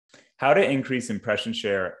How to increase impression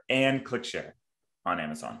share and click share on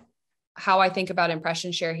Amazon. How I think about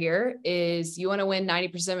impression share here is you want to win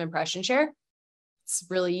 90% of impression share. It's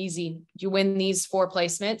really easy. You win these 4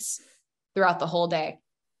 placements throughout the whole day.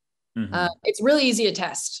 It's really easy to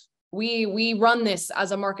test. We run this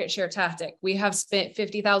as a market share tactic. We have spent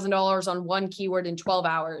 $50,000 on one keyword in 12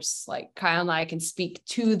 hours. Like Kyle and I can speak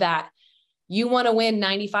to that. You want to win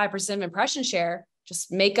 95% of impression share.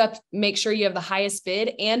 Just make sure you have the highest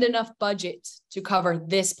bid and enough budget to cover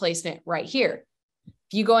this placement right here.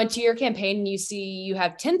 If you go into your campaign and you see you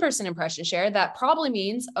have 10% impression share, that probably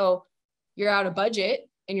means, oh, you're out of budget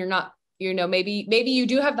and you're not, maybe you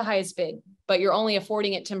do have the highest bid, but you're only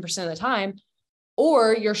affording it 10% of the time,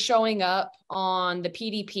 or you're showing up on the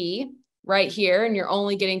PDP right here and you're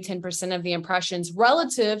only getting 10% of the impressions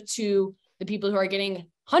relative to the people who are getting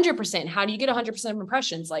 100%. How do you get 100% of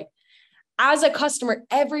impressions? Like, as a customer,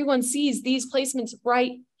 everyone sees these placements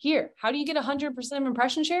right here. How do you get 100% of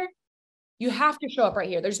impression share? You have to show up right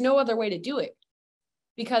here. There's no other way to do it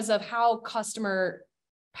because of how customer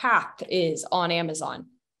path is on Amazon.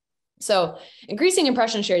 So increasing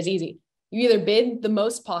impression share is easy. You either bid the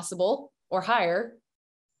most possible or higher,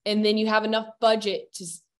 and then you have enough budget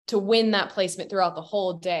to win that placement throughout the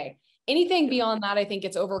whole day. Anything beyond that, I think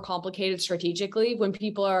it's overcomplicated strategically when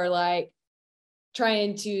people are like,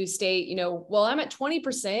 trying to state, well, I'm at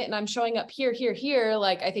 20% and I'm showing up here.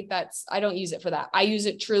 Like, I think I don't use it for that. I use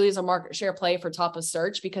it truly as a market share play for top of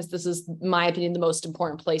search because this is, in my opinion, the most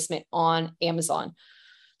important placement on Amazon.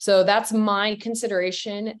 So that's my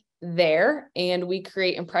consideration there. And we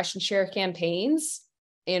create impression share campaigns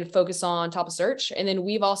and focus on top of search. And then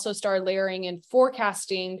we've also started layering in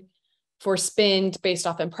forecasting for spend based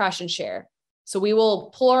off impression share. So we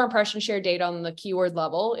will pull our impression share data on the keyword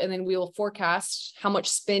level, and then we will forecast how much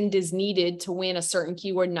spend is needed to win a certain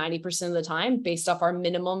keyword 90% of the time based off our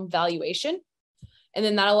minimum valuation. And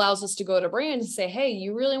then that allows us to go to brands and say, hey,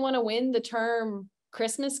 you really want to win the term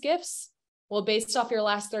Christmas gifts? Well, based off your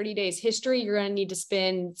last 30 days history, you're going to need to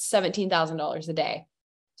spend $17,000 a day.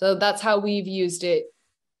 So that's how we've used it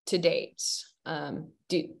to date.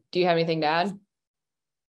 Do you have anything to add?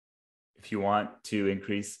 If you want to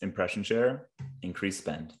increase impression share, increase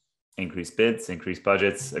spend, increase bids, increase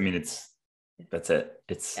budgets. I mean, that's it.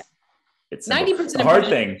 It's 90% the hard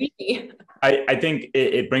thing. I think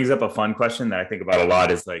it brings up a fun question that I think about a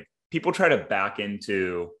lot is like people try to back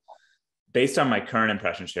into, based on my current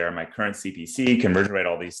impression share, my current CPC, conversion rate,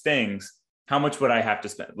 all these things, how much would I have to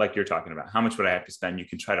spend? Like you're talking about, how much would I have to spend? You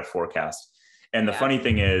can try to forecast. And the funny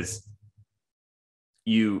thing is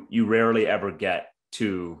you rarely ever get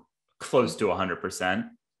to close to 100%.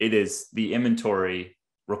 It is the inventory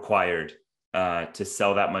required to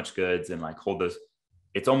sell that much goods and like hold those.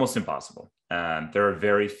 It's almost impossible. There are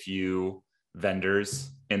very few vendors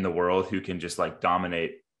in the world who can just like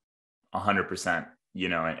dominate 100%,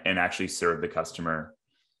 and actually serve the customer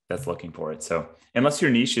that's looking for it. So unless your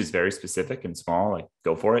niche is very specific and small, like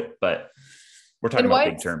go for it. But we're talking about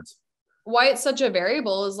big terms. Why it's such a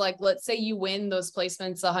variable is like, let's say you win those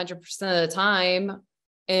placements 100% of the time,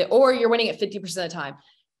 or you're winning it 50% of the time.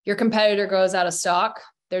 Your competitor goes out of stock.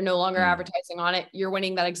 They're no longer advertising on it. You're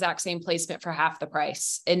winning that exact same placement for half the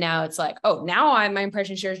price. And now it's like, oh, now my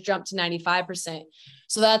impression shares jumped to 95%.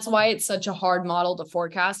 So that's why it's such a hard model to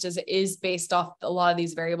forecast, is it is based off a lot of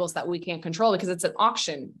these variables that we can't control because it's an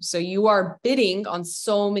auction. So you are bidding on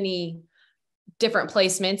so many different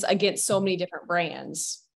placements against so many different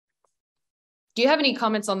brands. Do you have any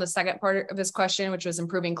comments on the second part of this question, which was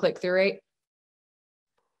improving click-through rate?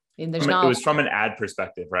 And it was from an ad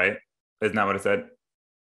perspective, right? Isn't that what it said?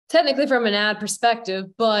 Technically from an ad perspective,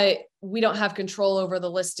 but we don't have control over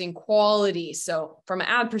the listing quality. So from an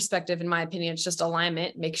ad perspective, in my opinion, it's just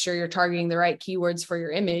alignment. Make sure you're targeting the right keywords for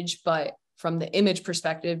your image. But from the image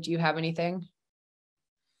perspective, do you have anything?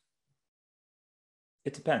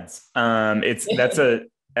 It depends. There's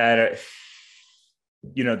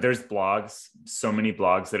blogs, so many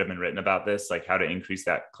blogs that have been written about this, like how to increase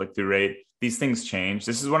that click-through rate. These things change.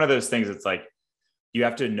 This is one of those things. It's like, you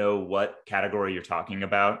have to know what category you're talking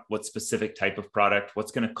about, what specific type of product,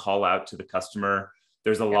 what's going to call out to the customer.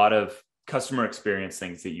 There's a lot of customer experience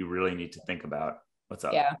things that you really need to think about. What's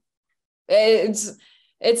up? Yeah. It's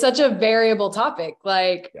such a variable topic.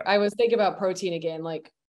 Like I was thinking about protein again, like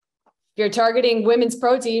if you're targeting women's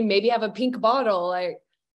protein, maybe have a pink bottle. Like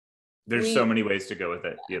there's so many ways to go with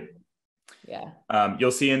it. Yep. Yeah. You'll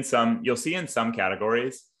see in some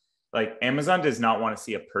categories, like Amazon does not want to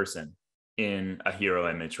see a person in a hero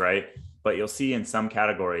image, right? But you'll see in some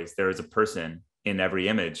categories, there is a person in every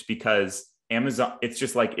image because Amazon, it's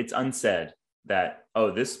just like, it's unsaid that, oh,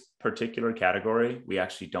 this particular category, we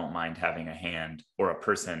actually don't mind having a hand or a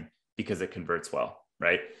person because it converts well,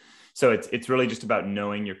 right? So it's really just about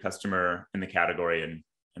knowing your customer in the category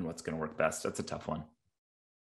and what's going to work best. That's a tough one.